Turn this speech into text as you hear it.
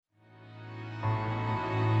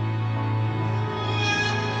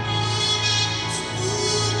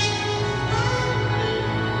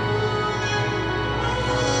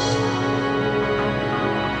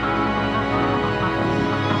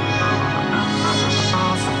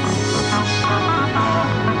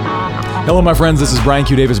Hello, my friends. This is Brian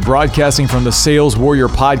Q. Davis broadcasting from the Sales Warrior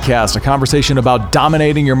Podcast, a conversation about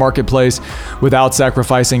dominating your marketplace without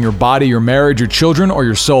sacrificing your body, your marriage, your children, or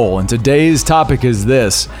your soul. And today's topic is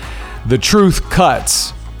this: the truth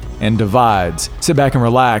cuts and divides. Sit back and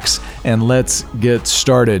relax, and let's get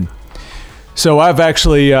started. So I've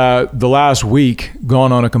actually, the last week,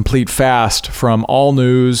 gone on a complete fast from all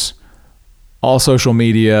news, all social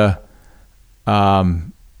media.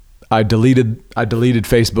 I deleted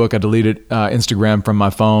Facebook. I deleted Instagram from my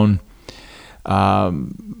phone. I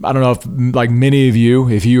don't know if, like many of you,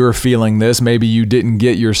 if you are feeling this, maybe you didn't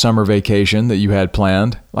get your summer vacation that you had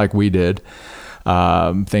planned, like we did.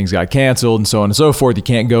 Things got canceled and so on and so forth. You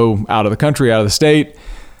can't go out of the country, out of the state.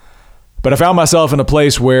 But I found myself in a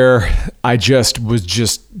place where I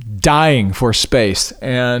was dying for space,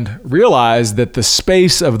 and realized that the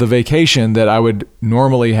space of the vacation that I would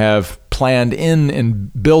normally have planned in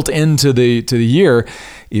and built into the year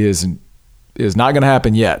is not going to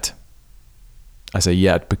happen yet. I say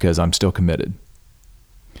yet because I'm still committed.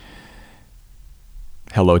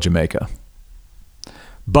 Hello, Jamaica.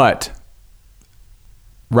 But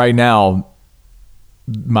right now,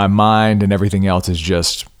 my mind and everything else has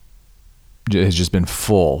just been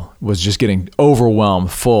full, was just getting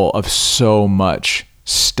overwhelmed, full of so much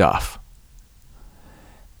stuff.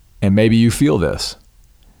 And maybe you feel this.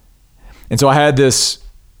 And so I had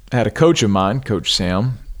a coach of mine, Coach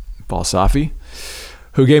Sam Balsafi,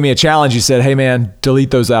 who gave me a challenge. He said, "Hey man,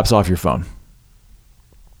 delete those apps off your phone."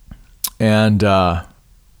 And I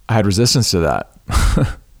had resistance to that.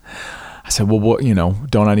 I said, well,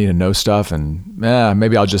 don't I need to know stuff? And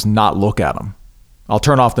maybe I'll just not look at them. I'll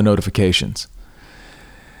turn off the notifications.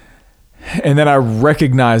 And then I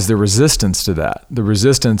recognized the resistance to that. The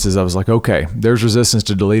resistance is, I was like, okay, there's resistance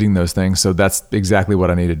to deleting those things. So that's exactly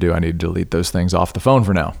what I need to do. I need to delete those things off the phone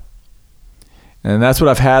for now. And that's what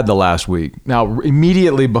I've had the last week. Now,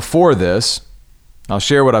 immediately before this, I'll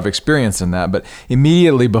share what I've experienced in that, but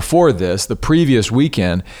immediately before this, the previous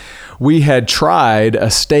weekend, we had tried a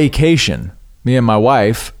staycation. Me and my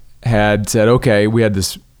wife had said, okay, we had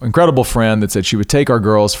this incredible friend that said she would take our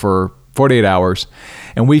girls for 48 hours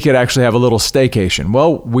and we could actually have a little staycation.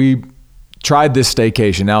 Well, we tried this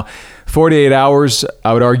staycation. Now, 48 hours,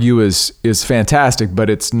 I would argue is fantastic, but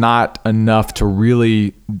it's not enough to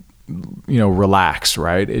really, relax,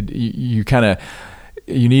 right? You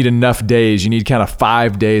need enough days. You need kind of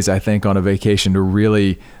 5 days, I think, on a vacation to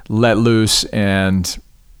really let loose and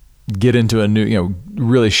get into a new,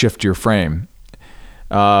 really shift your frame.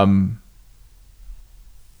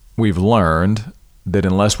 We've learned that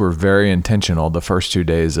unless we're very intentional, the first 2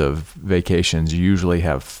 days of vacations usually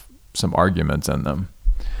have some arguments in them.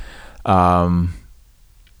 And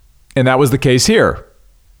that was the case here.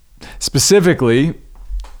 Specifically,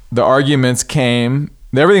 the arguments came,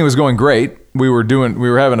 everything was going great. We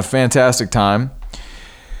were having a fantastic time,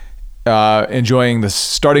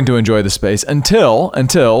 starting to enjoy the space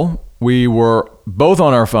until we were both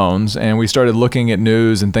on our phones and we started looking at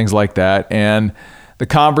news and things like that. And the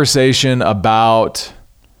conversation about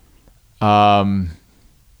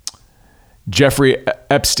Jeffrey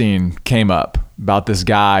Epstein came up, about this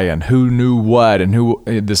guy and who knew what and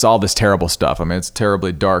all this terrible stuff. I mean, it's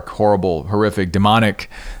terribly dark, horrible, horrific, demonic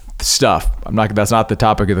stuff. That's not the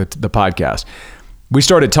topic of the podcast. We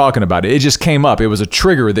started talking about it. It just came up. It was a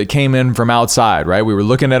trigger that came in from outside, right? We were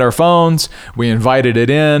looking at our phones. We invited it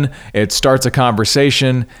in. It starts a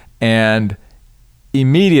conversation, and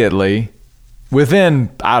immediately, within,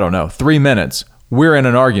 3 minutes, we're in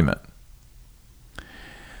an argument.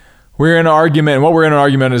 We're in an argument, and what we're in an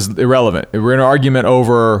argument is irrelevant. We're in an argument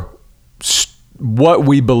over what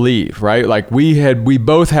we believe, right? Like we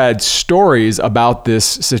both had stories about this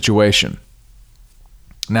situation.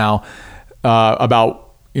 Now,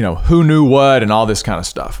 about, who knew what and all this kind of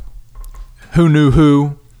stuff. Who knew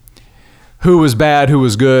who was bad, who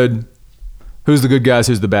was good, who's the good guys,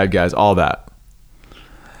 who's the bad guys, all that.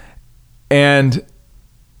 And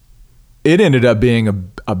it ended up being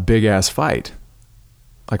a big ass fight,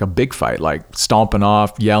 like a big fight, like stomping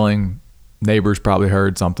off, yelling. Neighbors probably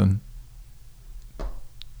heard something.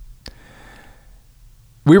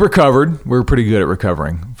 We recovered. We were pretty good at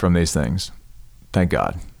recovering from these things. Thank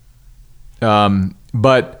God.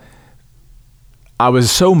 But I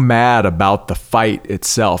was so mad about the fight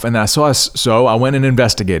itself. And so I went and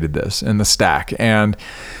investigated this in the stack. And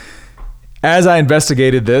as I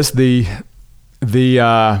investigated this, the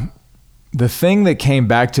thing that came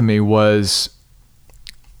back to me was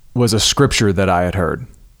a scripture that I had heard.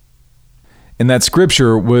 And that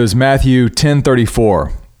scripture was Matthew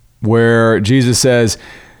 10:34, where Jesus says,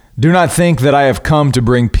 Do not think that I have come to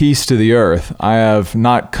bring peace to the earth. I have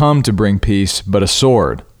not come to bring peace, but a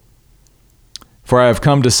sword. For I have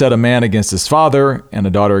come to set a man against his father, and a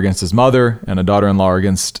daughter against his mother, and a daughter-in-law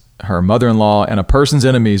against her mother-in-law, and a person's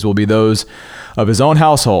enemies will be those of his own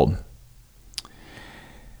household.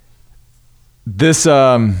 This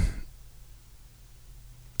got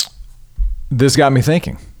me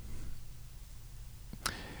thinking.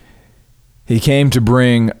 He came to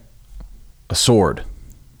bring a sword,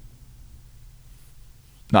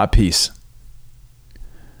 not peace.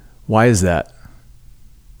 Why is that?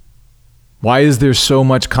 Why is there so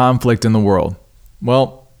much conflict in the world?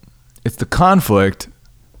 Well, it's the conflict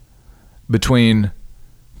between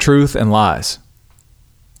truth and lies.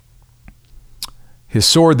 His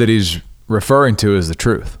sword that he's referring to is the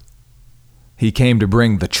truth. He came to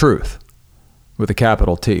bring the truth with a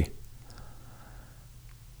capital T.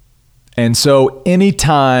 And so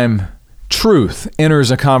anytime truth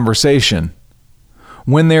enters a conversation,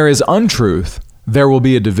 when there is untruth, there will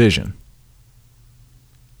be a division.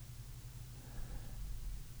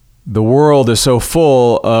 The world is so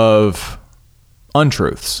full of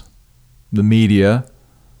untruths. The media,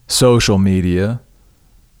 social media,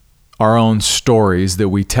 our own stories that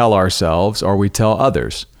we tell ourselves or we tell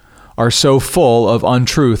others are so full of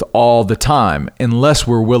untruth all the time, unless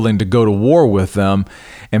we're willing to go to war with them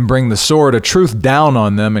and bring the sword of truth down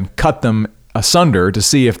on them and cut them asunder to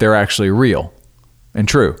see if they're actually real and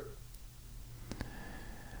true.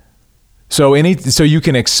 So you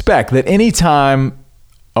can expect that anytime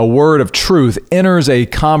a word of truth enters a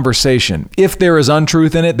conversation, if there is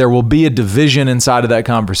untruth in it, there will be a division inside of that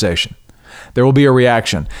conversation. There will be a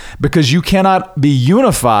reaction, because you cannot be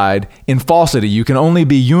unified in falsity. You can only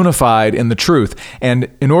be unified in the truth. And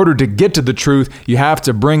in order to get to the truth, you have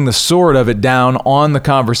to bring the sword of it down on the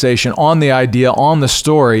conversation, on the idea, on the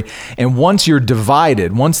story. And once you're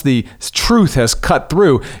divided, once the truth has cut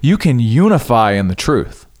through, you can unify in the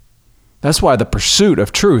truth. That's why the pursuit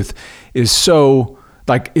of truth is so,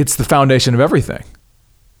 it's the foundation of everything.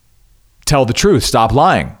 Tell the truth, stop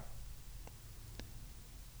lying.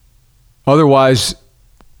 Otherwise,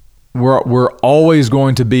 we're always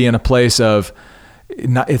going to be in a place of,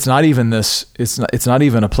 it's not even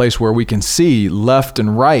a place where we can see left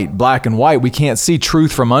and right, black and white. We can't see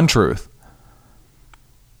truth from untruth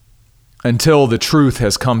until the truth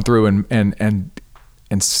has come through and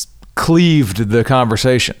cleaved the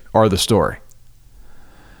conversation or the story.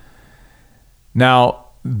 Now,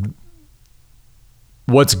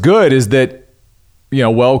 what's good is that,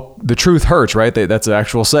 the truth hurts, right? That's an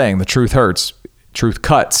actual saying. The truth hurts. Truth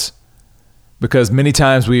cuts. Because many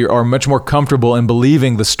times we are much more comfortable in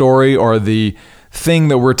believing the story or the thing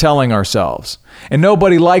that we're telling ourselves. And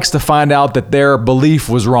nobody likes to find out that their belief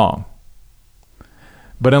was wrong.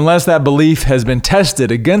 But unless that belief has been tested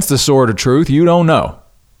against the sword of truth, you don't know.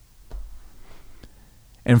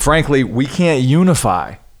 And frankly, we can't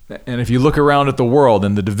unify. And if you look around at the world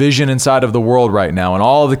and the division inside of the world right now and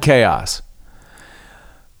all of the chaos,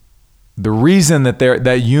 the reason that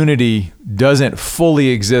that unity doesn't fully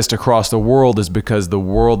exist across the world is because the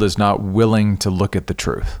world is not willing to look at the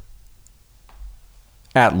truth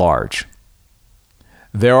at large.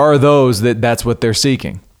 There are those that's what they're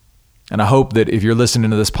seeking. And I hope that if you're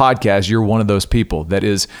listening to this podcast, you're one of those people that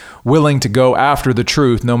is willing to go after the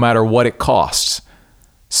truth no matter what it costs.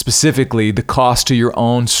 Specifically, the cost to your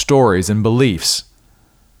own stories and beliefs.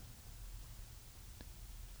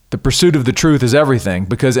 The pursuit of the truth is everything,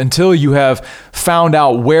 because until you have found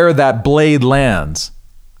out where that blade lands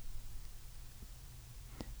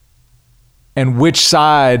and which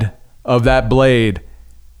side of that blade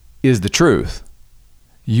is the truth,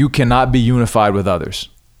 you cannot be unified with others.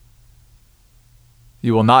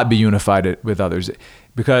 You will not be unified with others,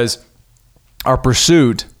 because our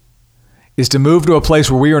pursuit is to move to a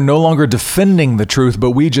place where we are no longer defending the truth,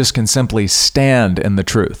 but we just can simply stand in the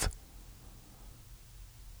truth.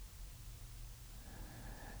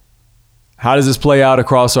 How does this play out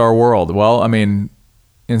across our world? Well,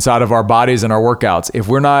 inside of our bodies and our workouts. If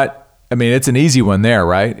we're not, it's an easy one there,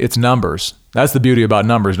 right? It's numbers. That's the beauty about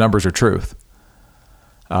numbers. Numbers are truth.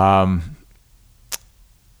 Numbers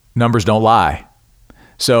don't lie.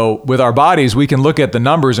 So with our bodies, we can look at the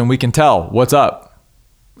numbers and we can tell what's up.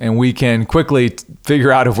 And we can quickly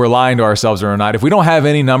figure out if we're lying to ourselves or not. If we don't have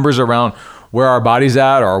any numbers around where our body's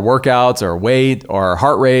at, or our workouts, or weight, or our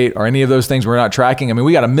heart rate, or any of those things we're not tracking.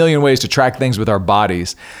 We got a million ways to track things with our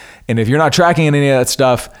bodies. And if you're not tracking any of that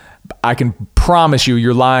stuff, I can promise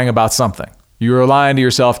you're lying about something. You're lying to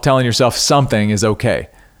yourself, telling yourself something is okay.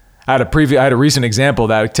 I had a recent example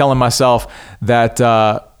that telling myself that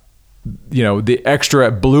the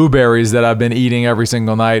extra blueberries that I've been eating every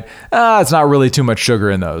single night, it's not really too much sugar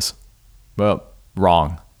in those. Well,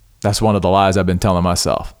 wrong. That's one of the lies I've been telling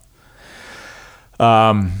myself.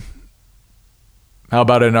 How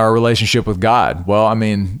about in our relationship with God? Well, I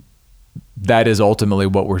mean, that is ultimately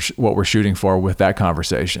what we're shooting for with that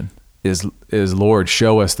conversation is Lord,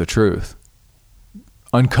 show us the truth.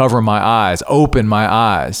 Uncover my eyes, open my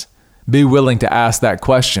eyes. Be willing to ask that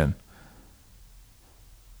question.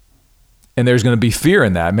 And there's going to be fear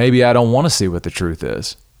in that. Maybe I don't want to see what the truth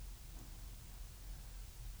is.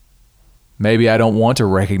 Maybe I don't want to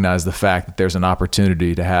recognize the fact that there's an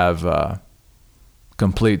opportunity to have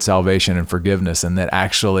complete salvation and forgiveness, and that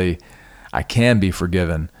actually I can be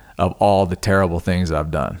forgiven of all the terrible things I've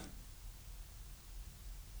done.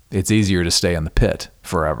 It's easier to stay in the pit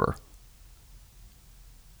forever.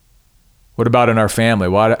 What about in our family?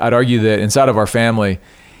 Well, I'd argue that inside of our family,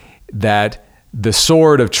 that the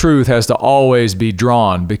sword of truth has to always be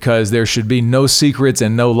drawn, because there should be no secrets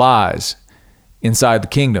and no lies inside the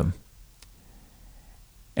kingdom.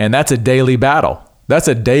 And that's a daily battle. That's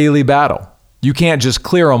a daily battle. You can't just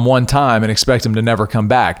clear them one time and expect them to never come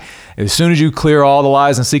back. As soon as you clear all the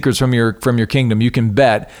lies and secrets from your kingdom, you can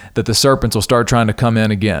bet that the serpents will start trying to come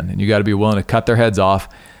in again. And you got to be willing to cut their heads off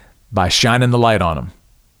by shining the light on them.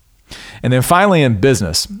 And then finally in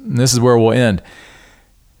business, and this is where we'll end.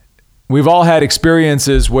 We've all had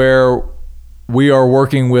experiences where we are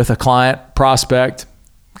working with a client, prospect,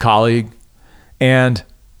 colleague, and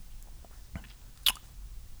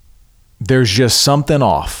there's just something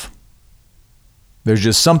off. There's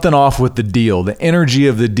just something off with the deal, the energy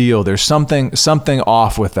of the deal. There's something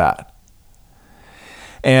off with that.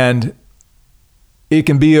 And it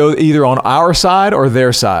can be either on our side or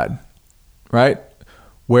their side, right?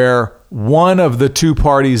 Where one of the two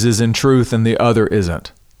parties is in truth and the other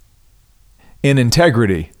isn't. In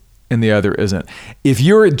integrity and the other isn't. If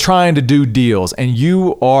you're trying to do deals and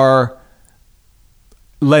you are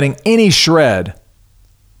letting any shred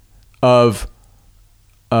of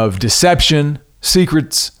deception,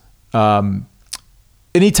 secrets,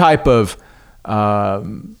 any type of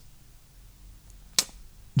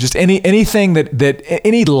just anything that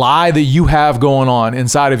any lie that you have going on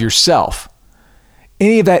inside of yourself,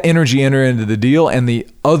 any of that energy enter into the deal, and the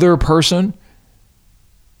other person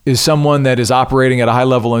is someone that is operating at a high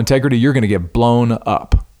level of integrity, you're going to get blown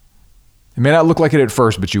up. It may not look like it at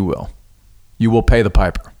first, but you will. You will pay the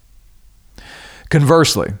piper.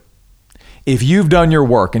 Conversely, if you've done your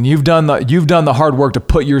work and you've done the hard work to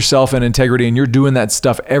put yourself in integrity, and you're doing that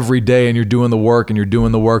stuff every day, and you're doing the work and you're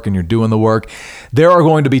doing the work and you're doing the work, there are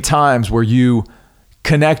going to be times where you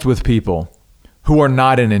connect with people who are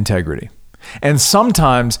not in integrity. And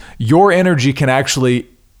sometimes your energy can actually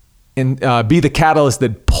be the catalyst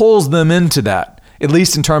that pulls them into that, at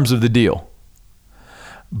least in terms of the deal.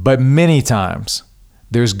 But many times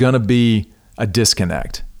there's going to be a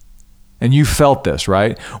disconnect. And you felt this,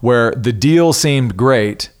 right? Where the deal seemed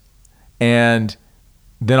great, and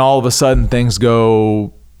then all of a sudden things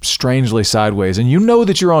go strangely sideways. And you know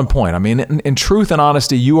that you're on point. I mean, in truth and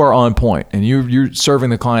honesty, you are on point, and you're serving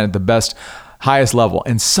the client at the best, highest level.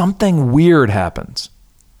 And something weird happens.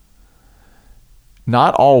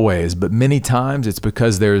 Not always, but many times it's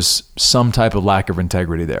because there's some type of lack of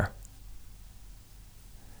integrity there.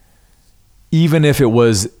 Even if it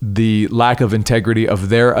was the lack of integrity of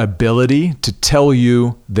their ability to tell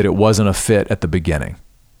you that it wasn't a fit at the beginning.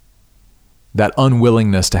 That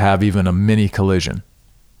unwillingness to have even a mini collision.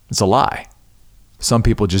 It's a lie. Some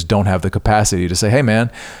people just don't have the capacity to say, hey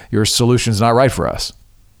man, your solution's not right for us.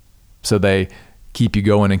 So they keep you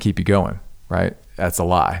going and keep you going, right? That's a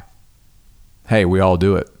lie. Hey, we all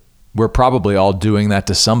do it. We're probably all doing that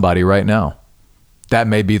to somebody right now. That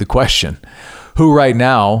may be the question. Who right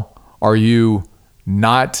now are you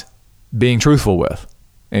not being truthful with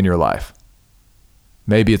in your life?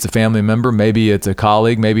 Maybe it's a family member, maybe it's a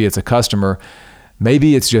colleague, maybe it's a customer,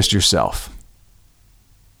 maybe it's just yourself.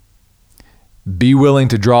 Be willing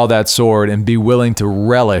to draw that sword and be willing to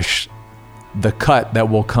relish the cut that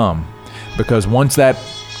will come. Because once that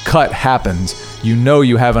cut happens, you know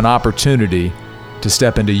you have an opportunity to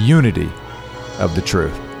step into unity of the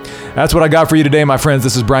truth. That's what I got for you today, my friends.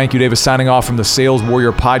 This is Brian Q. Davis signing off from the Sales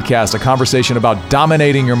Warrior Podcast, a conversation about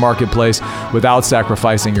dominating your marketplace without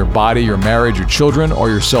sacrificing your body, your marriage, your children, or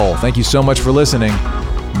your soul. Thank you so much for listening.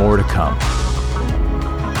 More to come.